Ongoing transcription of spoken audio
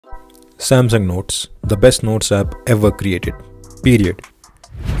Samsung Notes, the best notes app ever created. Period.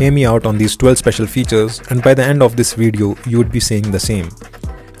 Hear me out on these 12 special features, and by the end of this video, you would be saying the same.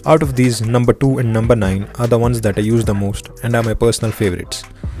 Out of these, number 2 and number 9 are the ones that I use the most and are my personal favorites.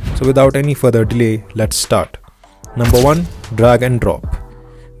 So without any further delay, let's start. Number 1. Drag and drop.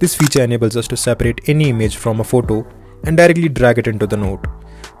 This feature enables us to separate any image from a photo and directly drag it into the note.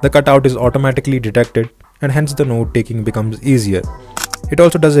 The cutout is automatically detected and hence the note taking becomes easier. It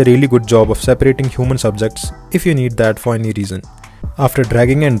also does a really good job of separating human subjects if you need that for any reason. After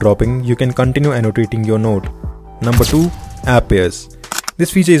dragging and dropping, you can continue annotating your note. Number 2. App pairs.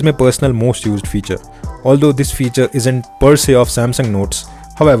 This feature is my personal most used feature. Although this feature isn't per se of Samsung Notes,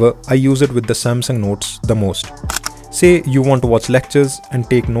 however, I use it with the Samsung Notes the most. Say you want to watch lectures and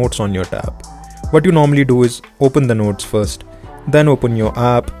take notes on your tab. What you normally do is open the notes first, then open your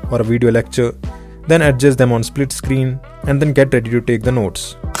app or a video lecture, then adjust them on split screen and then get ready to take the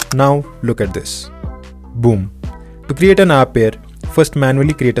notes. Now look at this. Boom. To create an app pair, first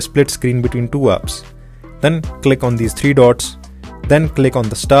manually create a split screen between two apps. Then click on these 3 dots, then click on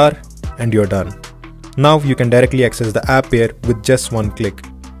the star and you're done. Now you can directly access the app pair with just one click.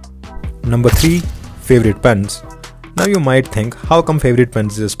 Number 3. Favorite pens. Now you might think, how come favorite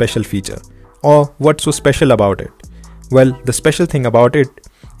pens is a special feature? Or what's so special about it? Well, the special thing about it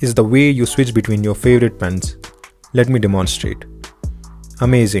is the way you switch between your favorite pens. Let me demonstrate.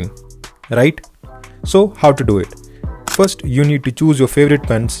 Amazing, right? So how to do it? First, you need to choose your favorite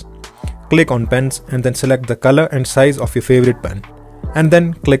pens, click on pens and then select the color and size of your favorite pen, and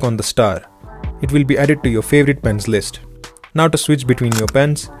then click on the star. It will be added to your favorite pens list. Now to switch between your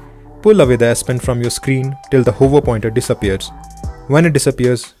pens, pull away the S Pen from your screen till the hover pointer disappears. When it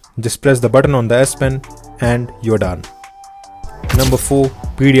disappears, just press the button on the S Pen and you're done. Number 4.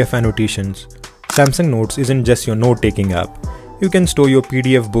 PDF annotations. Samsung Notes isn't just your note-taking app. You can store your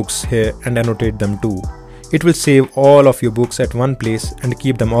PDF books here and annotate them too. It will save all of your books at one place and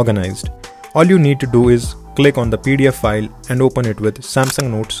keep them organized. All you need to do is click on the PDF file and open it with Samsung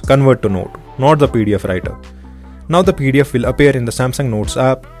Notes Convert to Note, not the PDF writer. Now the PDF will appear in the Samsung Notes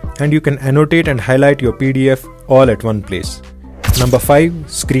app and you can annotate and highlight your PDF all at one place. Number 5.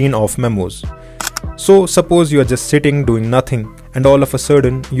 Screen Off Memos. So suppose you are just sitting doing nothing and all of a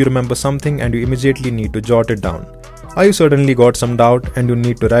sudden you remember something and you immediately need to jot it down. Or you suddenly got some doubt and you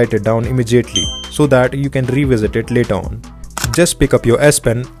need to write it down immediately so that you can revisit it later on. Just pick up your S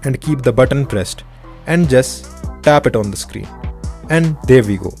Pen and keep the button pressed and just tap it on the screen. And there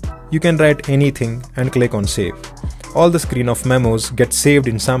we go. You can write anything and click on save. All the screen of memos get saved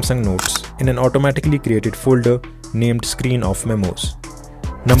in Samsung Notes in an automatically created folder named Screen of Memos.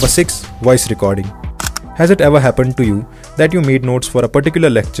 Number 6. Voice recording. Has it ever happened to you that you made notes for a particular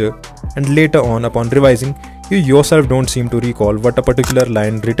lecture and later on upon revising, you yourself don't seem to recall what a particular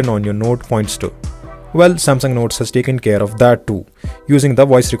line written on your note points to? Well, Samsung Notes has taken care of that too, using the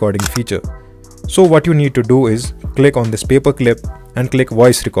voice recording feature. So what you need to do is click on this paper clip and click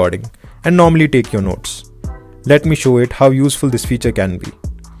voice recording and normally take your notes. Let me show it how useful this feature can be.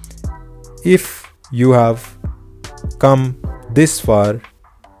 If you have come this far,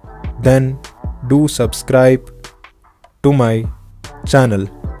 then do subscribe to my channel.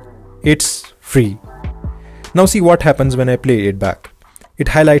 It's free. Now see what happens when I play it back. It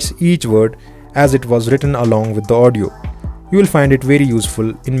highlights each word as it was written along with the audio. You will find it very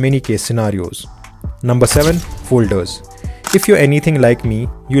useful in many case scenarios. Number 7. Folders. If you're anything like me,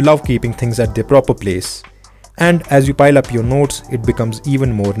 you love keeping things at their proper place. And as you pile up your notes, it becomes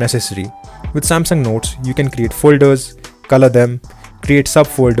even more necessary. With Samsung Notes, you can create folders, color them, create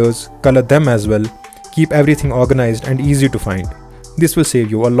subfolders, color them as well, keep everything organized and easy to find. This will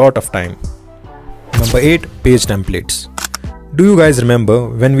save you a lot of time. Number 8. Page templates. Do you guys remember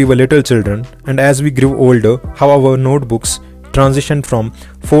when we were little children and as we grew older, how our notebooks transitioned from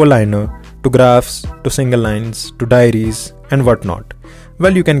 4-liner to graphs to single lines to diaries and whatnot?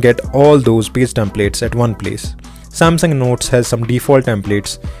 Well, you can get all those page templates at one place. Samsung Notes has some default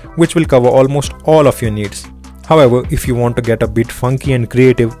templates which will cover almost all of your needs. However, if you want to get a bit funky and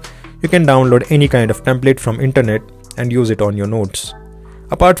creative, you can download any kind of template from internet and use it on your notes.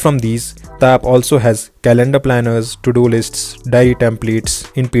 Apart from these, the app also has calendar planners, to-do lists, diary templates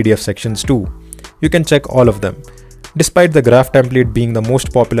in PDF sections too. You can check all of them. Despite the graph template being the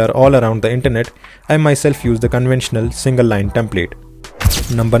most popular all around the internet, I myself use the conventional single line template.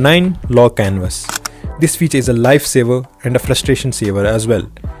 Number 9. Lock canvas. This feature is a lifesaver and a frustration saver as well.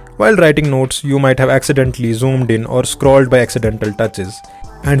 While writing notes, you might have accidentally zoomed in or scrolled by accidental touches,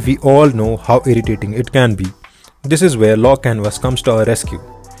 and we all know how irritating it can be. This is where Lock Canvas comes to our rescue.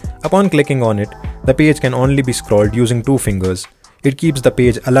 Upon clicking on it, the page can only be scrolled using 2 fingers. It keeps the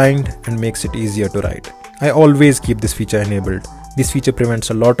page aligned and makes it easier to write. I always keep this feature enabled. This feature prevents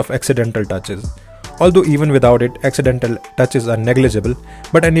a lot of accidental touches. Although even without it, accidental touches are negligible,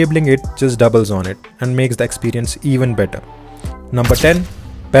 but enabling it just doubles on it and makes the experience even better. Number 10.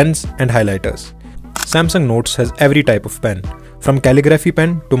 Pens and highlighters. Samsung Notes has every type of pen, from calligraphy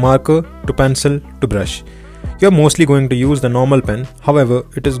pen to marker to pencil to brush. You're mostly going to use the normal pen, however,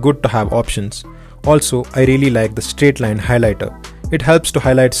 it is good to have options. Also, I really like the straight line highlighter. It helps to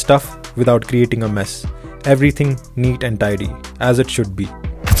highlight stuff without creating a mess. Everything neat and tidy, as it should be.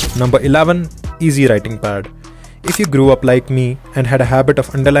 Number 11. Easy writing pad. If you grew up like me and had a habit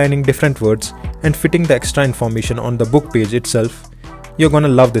of underlining different words and fitting the extra information on the book page itself, you're gonna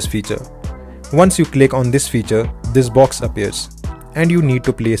love this feature. Once you click on this feature, this box appears, and you need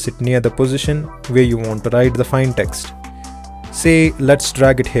to place it near the position where you want to write the fine text. Say, let's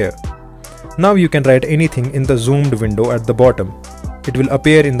drag it here. Now you can write anything in the zoomed window at the bottom. It will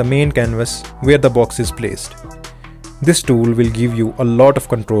appear in the main canvas where the box is placed. This tool will give you a lot of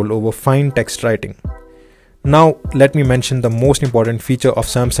control over fine text writing. Now let me mention the most important feature of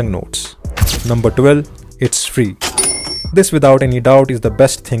Samsung Notes. Number 12. It's free. This without any doubt is the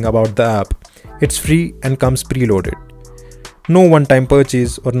best thing about the app. It's free and comes preloaded. No one-time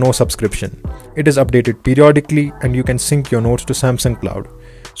purchase or no subscription. It is updated periodically and you can sync your notes to Samsung Cloud.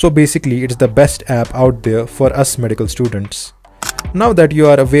 So basically it's the best app out there for us medical students. Now that you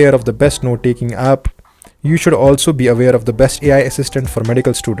are aware of the best note-taking app, you should also be aware of the best AI assistant for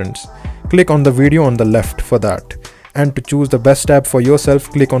medical students. Click on the video on the left for that. And to choose the best app for yourself,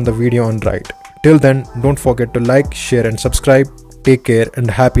 click on the video on right. Till then, don't forget to like, share and subscribe. Take care and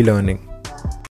happy learning.